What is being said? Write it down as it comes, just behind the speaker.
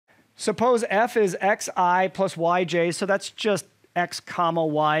Suppose f is xi plus yj, so that's just x comma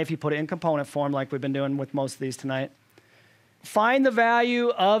y if you put it in component form like we've been doing with most of these tonight. Find the value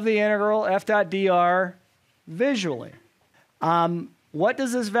of the integral f dot dr visually. What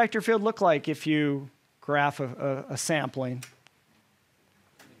does this vector field look like if you graph a sampling?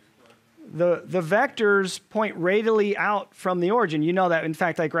 The vectors point radially out from the origin. You know that. In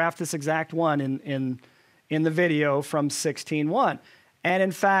fact, I graphed this exact one in the video from 16.1. And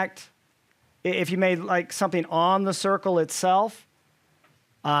in fact, if you made like something on the circle itself,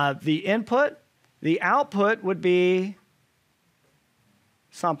 the input, the output would be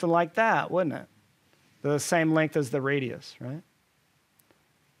something like that, wouldn't it? The same length as the radius, right?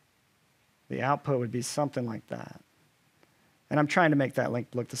 The output would be something like that. And I'm trying to make that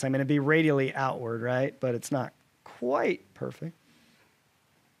length look the same. And it'd be radially outward, right? But it's not quite perfect.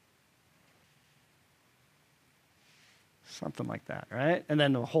 Something like that, right? And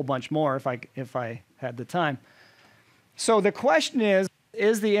then a whole bunch more if I had the time. So the question is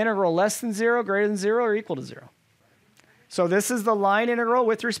the integral less than 0, greater than 0, or equal to 0? So this is the line integral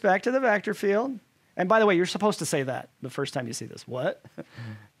with respect to the vector field. And by the way, you're supposed to say that the first time you see this. What?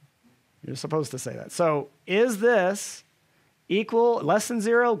 You're supposed to say that. So is this equal, less than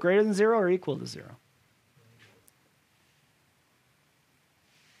 0, greater than 0, or equal to 0?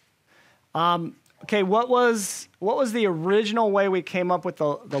 Okay, what was the original way we came up with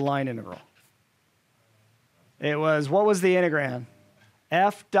the line integral? It was, what was the integrand?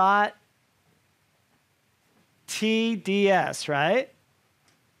 F dot T ds, right?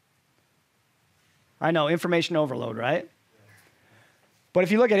 I know, information overload, right? But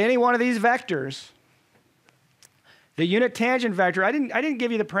if you look at any one of these vectors, the unit tangent vector, I didn't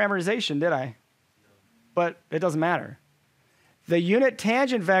give you the parameterization, did I? But it doesn't matter. The unit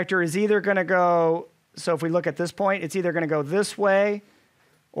tangent vector is either going to go, so if we look at this point, it's either going to go this way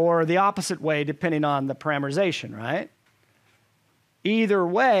or the opposite way, depending on the parameterization, right? Either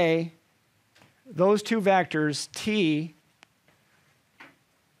way, those two vectors, t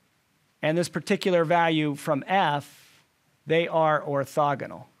and this particular value from f, they are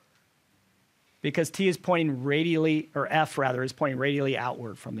orthogonal. Because t is pointing radially, or f rather, is pointing radially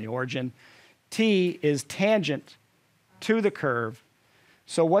outward from the origin. T is tangent to the curve.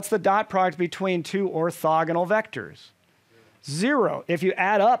 So what's the dot product between two orthogonal vectors? 0. If you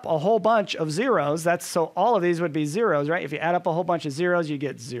add up a whole bunch of zeros, so all of these would be zeros, right? If you add up a whole bunch of zeros, you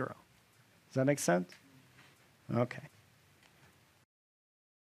get 0. Does that make sense? Okay.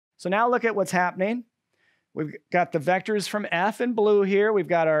 So now look at what's happening. We've got the vectors from f in blue here. We've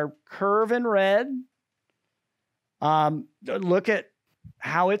got our curve in red. Look at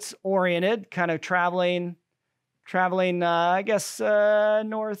how it's oriented, kind of traveling, I guess,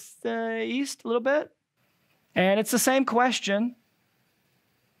 northeast a little bit. And it's the same question.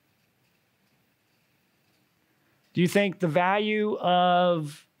 Do you think the value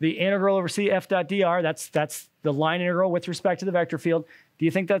of the integral over c f dot dr, that's the line integral with respect to the vector field, do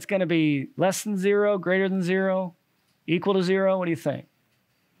you think that's going to be less than 0, greater than 0, equal to 0? What do you think?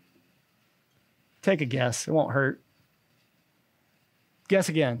 Take a guess. It won't hurt. Guess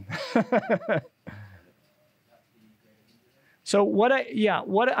again. So what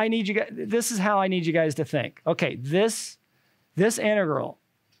I need you guys, this is how I need you guys to think. Okay, this integral,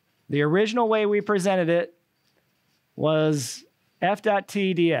 the original way we presented it was f dot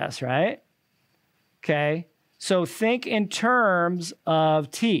t ds, right? Okay, so think in terms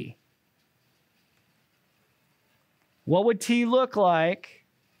of t. What would t look like,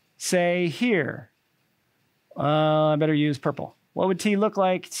 say, here? I better use purple. What would t look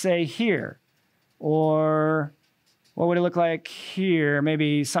like, say, here? Or what would it look like here?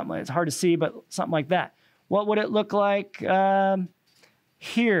 Maybe something, it's hard to see, but something like that. What would it look like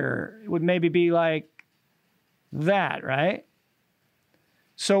here? It would maybe be like that, right?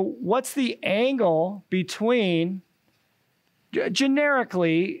 So what's the angle between,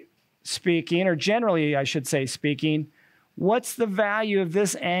 generically speaking, or generally I should say speaking, what's the value of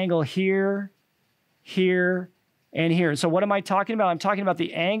this angle here, here, and here? So what am I talking about? I'm talking about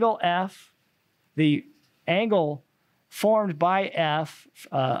the angle f, the angle formed by f,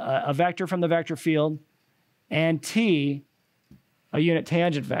 a vector from the vector field, and t, a unit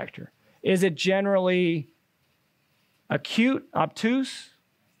tangent vector. Is it generally acute, obtuse?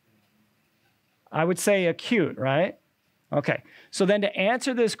 I would say acute, right? Okay, so then to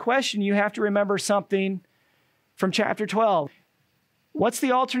answer this question, you have to remember something from chapter 12. What's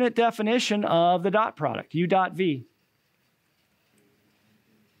the alternate definition of the dot product, u dot v?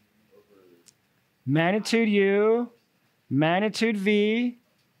 Magnitude u, magnitude v,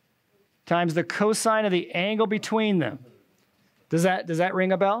 times the cosine of the angle between them. Does that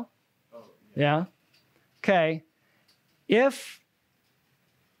ring a bell? Yeah? Okay. If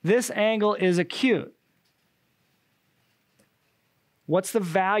this angle is acute, what's the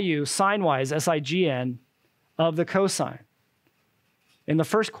value sign-wise, SIGN, of the cosine? In the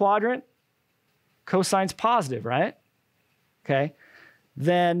first quadrant, cosine's positive, right? Okay.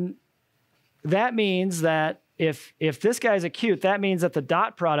 Then that means that if this guy's acute, that means that the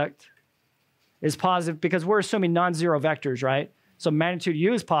dot product is positive because we're assuming non-zero vectors, right? So magnitude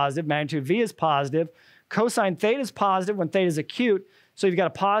U is positive, magnitude V is positive, cosine theta is positive when theta is acute. So you've got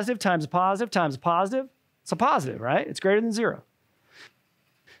a positive times a positive times a positive. It's a positive, right? It's greater than zero.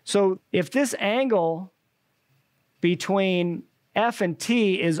 So if this angle between F and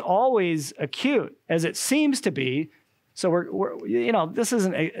T is always acute, as it seems to be, so we're you know, this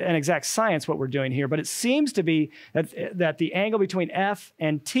isn't an exact science what we're doing here, but it seems to be that the angle between F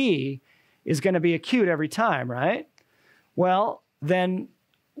and T is going to be acute every time, right? Well, then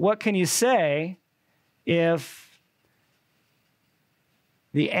what can you say if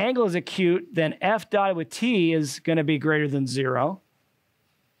the angle is acute, then F dotted with T is going to be greater than zero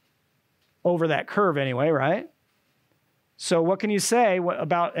over that curve anyway, right? So what can you say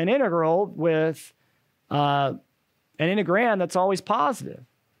about an integral with an integrand that's always positive?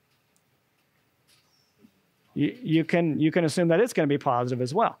 You can assume that it's going to be positive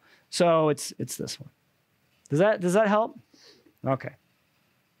as well. So it's this one. Does that help? Okay.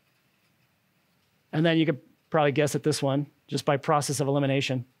 And then you could probably guess at this one just by process of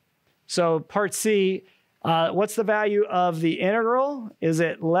elimination. So part C, what's the value of the integral? Is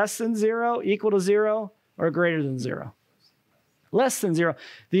it less than zero, equal to zero, or greater than zero? Less than zero.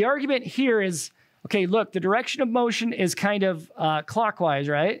 The argument here is, okay, look, the direction of motion is kind of clockwise,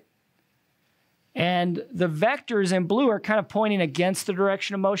 right? And the vectors in blue are kind of pointing against the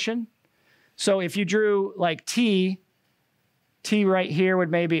direction of motion. So if you drew like T right here would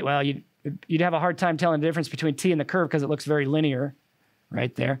maybe, well, you'd have a hard time telling the difference between T and the curve because it looks very linear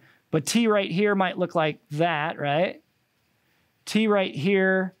right there. But T right here might look like that, right? T right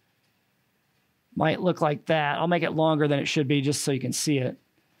here might look like that. I'll make it longer than it should be just so you can see it.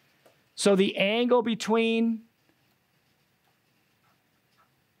 So the angle between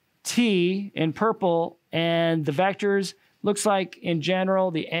T in purple and the vectors looks like, in general,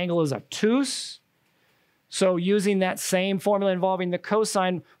 the angle is obtuse. So using that same formula involving the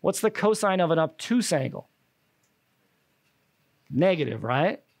cosine, what's the cosine of an obtuse angle? Negative,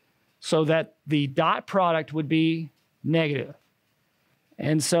 right? So that the dot product would be negative.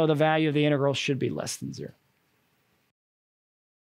 And so the value of the integral should be less than zero.